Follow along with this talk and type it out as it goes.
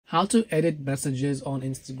How to edit messages on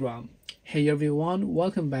Instagram. Hey everyone,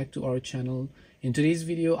 welcome back to our channel. In today's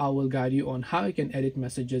video I will guide you on how you can edit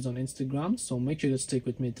messages on Instagram, so make sure to stick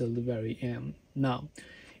with me till the very end. Now,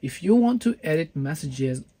 if you want to edit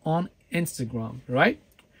messages on Instagram, right,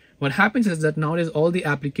 what happens is that nowadays all the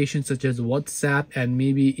applications such as WhatsApp and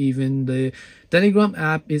maybe even the Telegram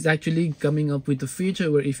app is actually coming up with a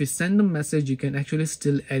feature where if you send a message, you can actually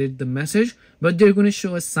still edit the message, but they're going to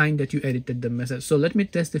show a sign that you edited the message. So let me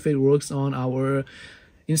test if it works on our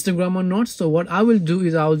Instagram or not. So what I will do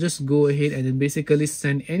is I'll just go ahead and then basically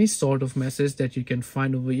send any sort of message that you can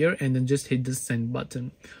find over here and then just hit the send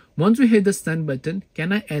button. Once we hit the send button,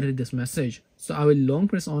 can I edit this message? So I will long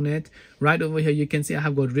press on it. Right over here you can see I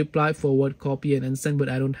have got reply, forward, copy and send, but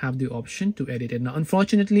I don't have the option to edit it. Now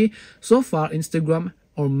unfortunately, so far Instagram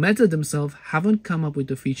or Meta themselves haven't come up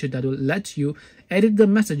with a feature that will let you edit the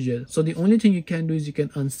messages. So the only thing you can do is you can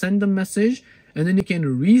unsend the message and then you can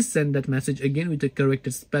resend that message again with the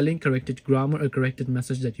corrected spelling, corrected grammar, or corrected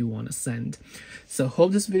message that you want to send. So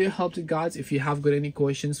hope this video helped you guys. If you have got any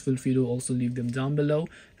questions, feel free to also leave them down below.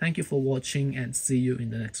 Thank you for watching and see you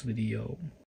in the next video.